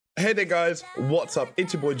Hey there guys, what's up?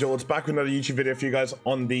 It's your boy George back with another YouTube video for you guys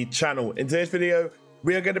on the channel. In today's video,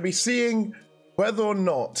 we are going to be seeing whether or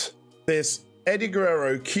not this Eddie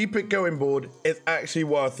Guerrero Keep It Going board is actually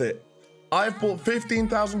worth it. I've bought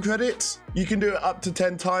 15,000 credits. You can do it up to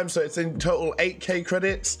 10 times, so it's in total 8k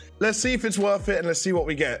credits. Let's see if it's worth it and let's see what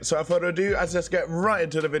we get. So without further ado, let's get right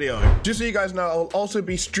into the video. Just so you guys know, I'll also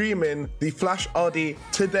be streaming the Flash RD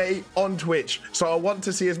today on Twitch. So I want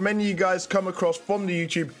to see as many of you guys come across from the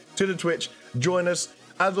YouTube to the Twitch. Join us.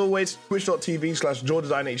 As always,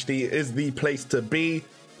 twitch.tv/JordesDynHD is the place to be.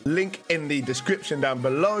 Link in the description down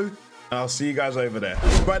below. I'll see you guys over there.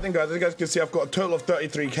 Right then guys, as you guys can see, I've got a total of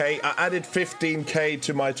 33k. I added 15k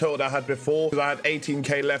to my total that I had before because I had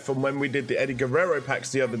 18k left from when we did the Eddie Guerrero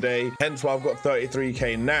packs the other day. Hence why I've got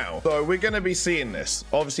 33k now. So we're going to be seeing this.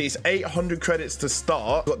 Obviously, it's 800 credits to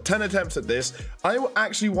start. Got 10 attempts at this. I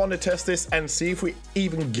actually want to test this and see if we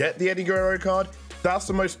even get the Eddie Guerrero card. That's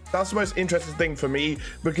the most interesting thing for me,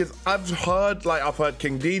 because I've heard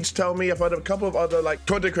King Deeds tell me, I've heard a couple of other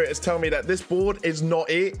content creators tell me that this board is not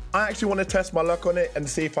it. I actually want to test my luck on it and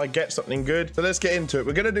see if I get something good. So let's get into it.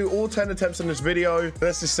 We're going to do all 10 attempts in this video.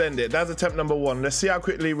 Let's just send it. That's attempt number 1. Let's see how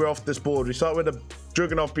quickly we're off this board. We start with a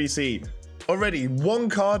Dragunov PC. Already, 1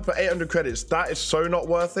 card for 800 credits. That is so not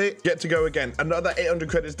worth it. Get to go again. Another 800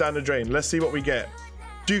 credits down the drain. Let's see what we get.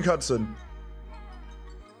 Duke Hudson.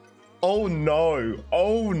 Oh no,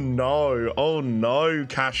 oh no, oh no,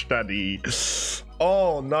 Cash Daddy.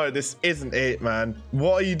 Oh no, this isn't it, man.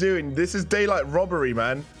 What are you doing? This is daylight robbery,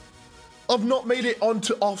 man. I've not made it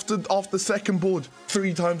onto off the second board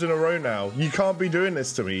 3 times in a row now. You can't be doing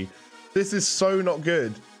this to me. This is so not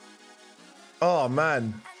good. Oh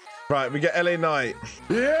man. Right, we get LA Knight.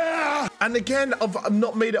 Yeah! And again, I've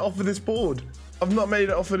not made it off of this board. I've not made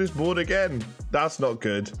it off of this board again. That's not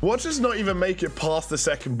good. Watch us not even make it past the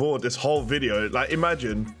second board this whole video. Like,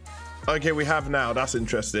 imagine. Okay, we have now. That's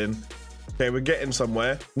interesting. Okay, we're getting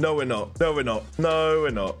somewhere. No, we're not. No, we're not. No, we're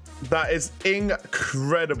not. That is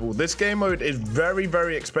incredible. This game mode is very,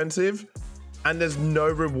 very expensive, and there's no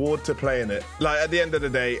reward to play in it. Like, at the end of the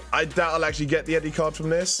day, I doubt I'll actually get the Eddie card from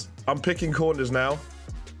this. I'm picking corners now.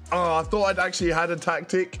 Oh, I thought I'd actually had a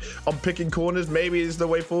tactic on picking corners. Maybe it's the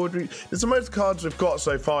way forward. It's the most cards we've got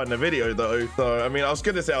so far in the video, though. So, I mean, I was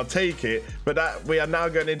going to say I'll take it, but we are now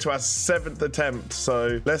going into our 7th attempt.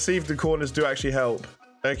 So let's see if the corners do actually help.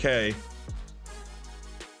 Okay.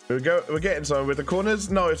 We're getting somewhere with the corners.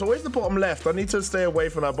 No, it's always the bottom left. I need to stay away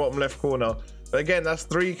from that bottom left corner. But again, that's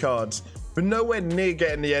 3 cards. We're nowhere near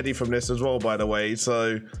getting the Eddie from this as well, by the way.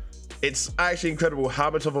 So it's actually incredible how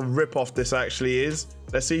much of a rip-off this actually is.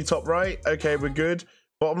 Let's see, top right. Okay, we're good.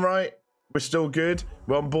 Bottom right, we're still good.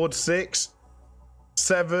 We're on board 6,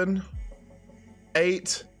 7,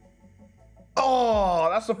 8. Oh,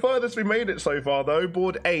 that's the furthest we made it so far, though.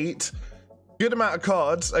 Board 8. Good amount of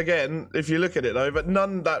cards, again, if you look at it, though, but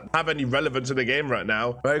none that have any relevance in the game right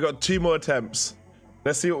now. Right, we've got 2 more attempts.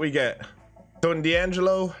 Let's see what we get. Don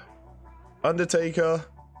D'Angelo, Undertaker.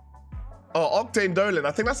 Oh, Octane Dolan.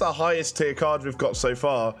 I think that's our highest tier card we've got so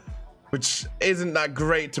far, which isn't that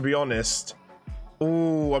great, to be honest.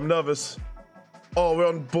 Oh, I'm nervous. Oh, we're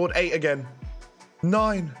on board 8 again.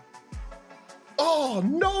 9. Oh,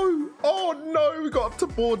 no. Oh, no. We got up to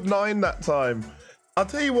board 9 that time. I'll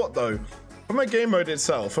tell you what, though. From a game mode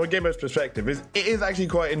itself, from a game mode's perspective, it is actually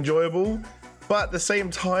quite enjoyable. But at the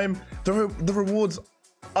same time, the rewards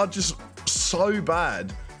are just so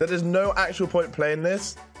bad that there's no actual point playing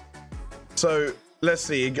this. So let's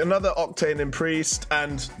see, another Octane in Priest,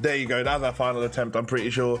 and there you go. That's our final attempt, I'm pretty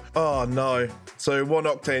sure. Oh no. So 1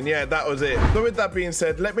 Octane, yeah, that was it. So with that being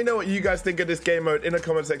said, let me know what you guys think of this game mode in the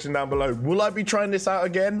comment section down below. Will I be trying this out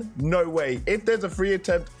again? No way. If there's a free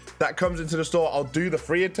attempt that comes into the store, I'll do the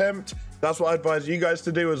free attempt. That's what I advise you guys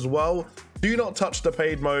to do as well. Do not touch the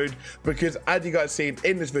paid mode, because as you guys seen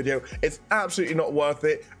in this video, it's absolutely not worth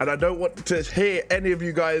it. And I don't want to hear any of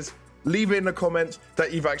you guys leave it in the comments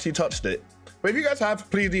that you've actually touched it. But if you guys have,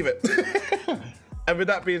 please leave it. And with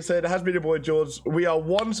that being said, it has been your boy George. We are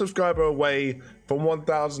 1 subscriber away from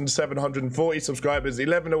 1,740 subscribers,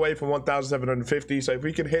 11 away from 1,750. So if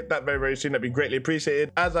we can hit that very, very soon, that'd be greatly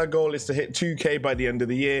appreciated, as our goal is to hit 2K by the end of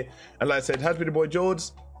the year. And like I said, it has been your boy George.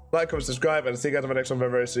 Like, comment, subscribe, and see you guys on the next one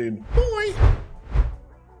very, very soon. Bye.